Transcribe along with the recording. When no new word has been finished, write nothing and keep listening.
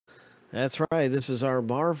That's right. This is our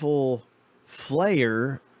Marvel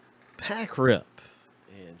Flair pack rip.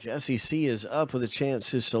 And Jesse C is up with a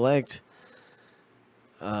chance to select.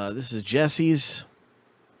 This is Jesse's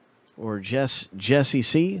or Jesse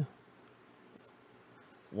C.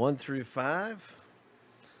 1 through 5.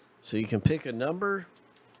 So you can pick a number.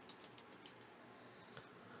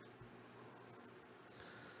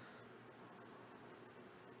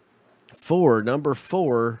 Number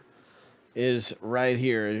 4 is right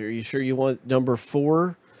here. Are you sure you want number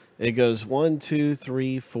 4? It goes 1, 2,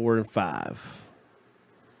 3, 4, and 5.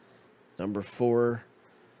 Number 4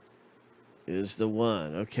 is the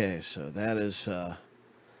one. Okay, so that is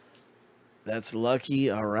that's lucky.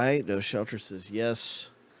 All right. No Shelter says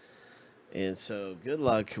yes. And so good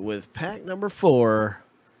luck with pack number 4.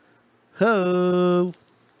 Ho!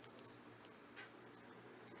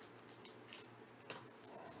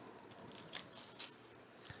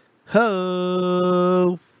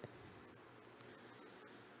 Ho!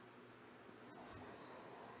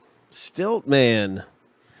 Stilt Man.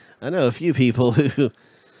 I know a few people who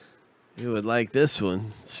would like this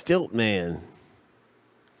one. Stilt Man.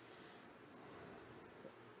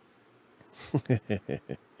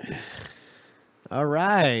 All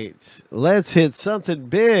right. Let's hit something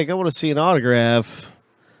big. I want to see an autograph.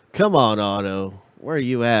 Come on, Auto. Where are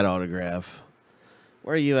you at, autograph?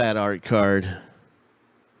 Where are you at, art card?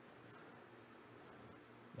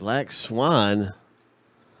 Black Swan.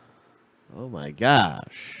 Oh my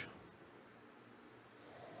gosh.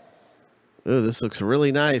 Oh, this looks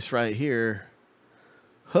really nice right here.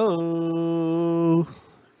 Ho!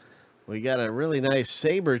 We got a really nice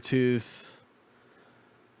saber tooth.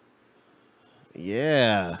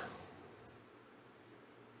 Yeah.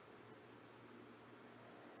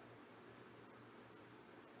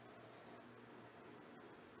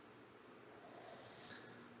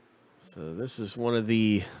 So this is one of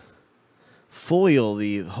the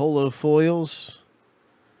holo foils.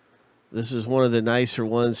 This is one of the nicer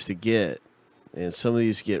ones to get. And some of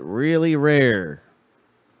these get really rare.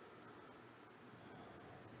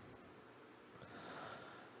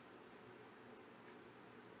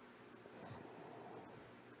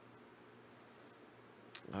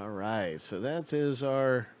 All right, so that is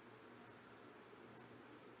our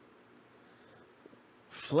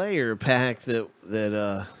Flair pack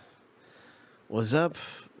that was up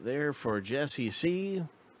there for Jesse C.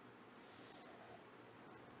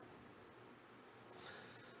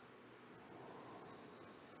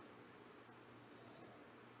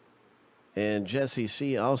 And Jesse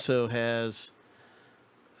C also has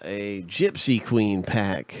a Gypsy Queen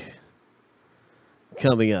pack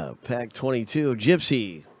coming up. Pack 22 of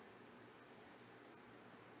Gypsy.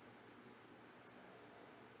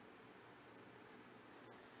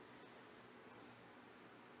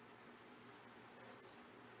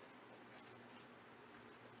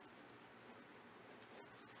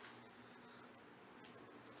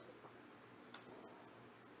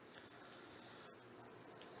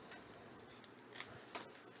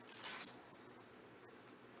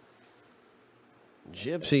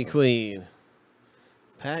 Gypsy Queen.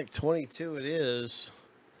 Pack 22 it is.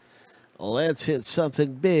 Let's hit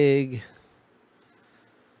something big.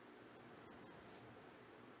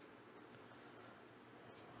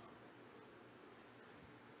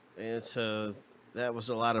 And so that was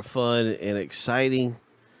a lot of fun and exciting.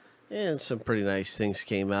 And some pretty nice things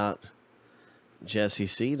came out. Jesse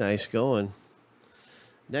C, nice going.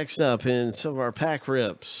 Next up in some of our pack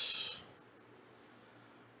rips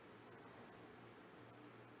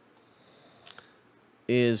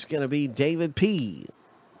is going to be David P,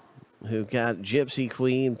 who got Gypsy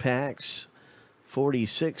Queen packs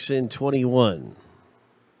 46 and 21.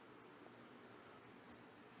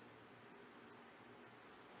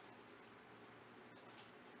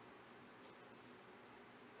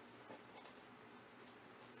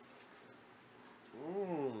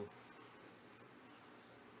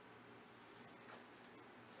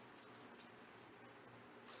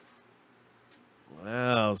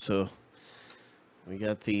 Wow, so we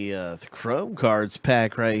got the Chrome cards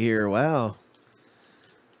pack right here. Wow.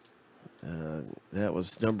 That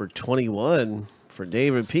was number 21 for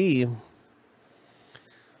David P.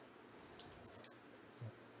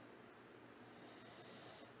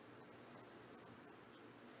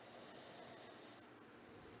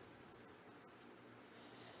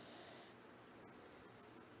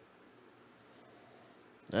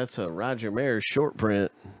 That's a Roger Maris short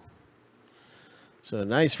print. So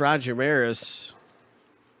nice Roger Maris.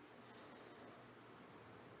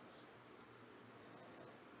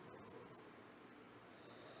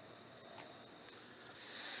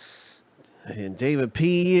 And David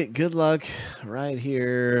P, good luck right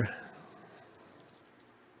here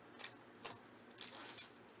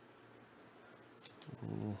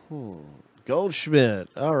Goldschmidt.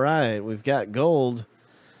 All right, we've got gold,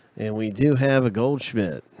 and we do have a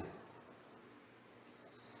Goldschmidt.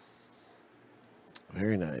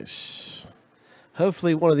 Very nice.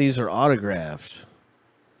 Hopefully one of these are autographed.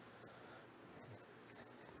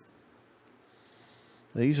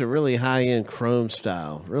 These are really high-end chrome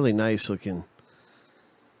style. Really nice looking.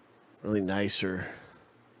 Really nicer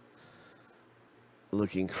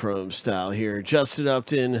looking chrome style here. Justin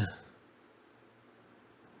Upton. A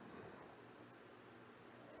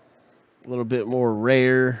little bit more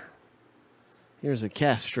rare. Here's a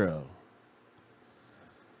Castro.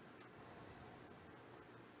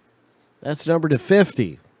 That's numbered to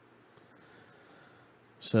 50.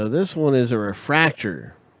 So this one is a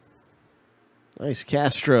refractor. Nice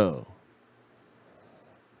Castro.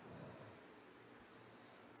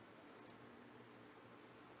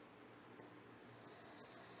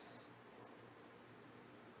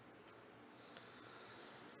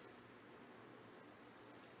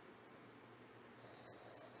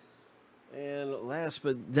 And last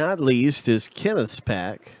but not least is Kenneth's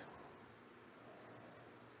pack.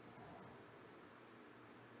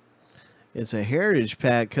 It's a Heritage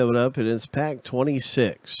pack coming up, and it's pack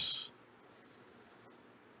 26.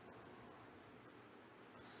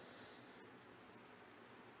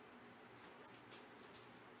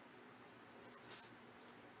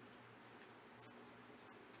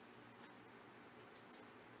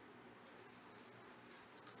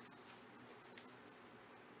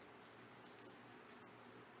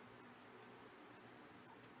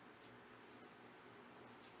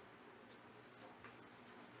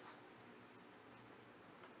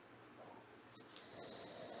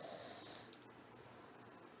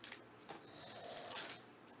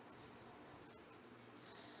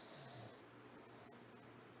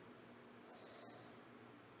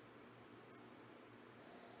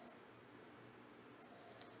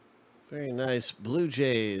 Very nice Blue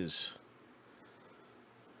Jays.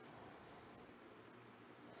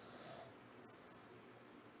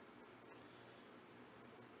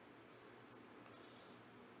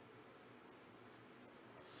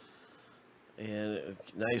 And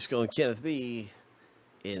nice going Kenneth B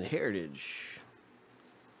in Heritage.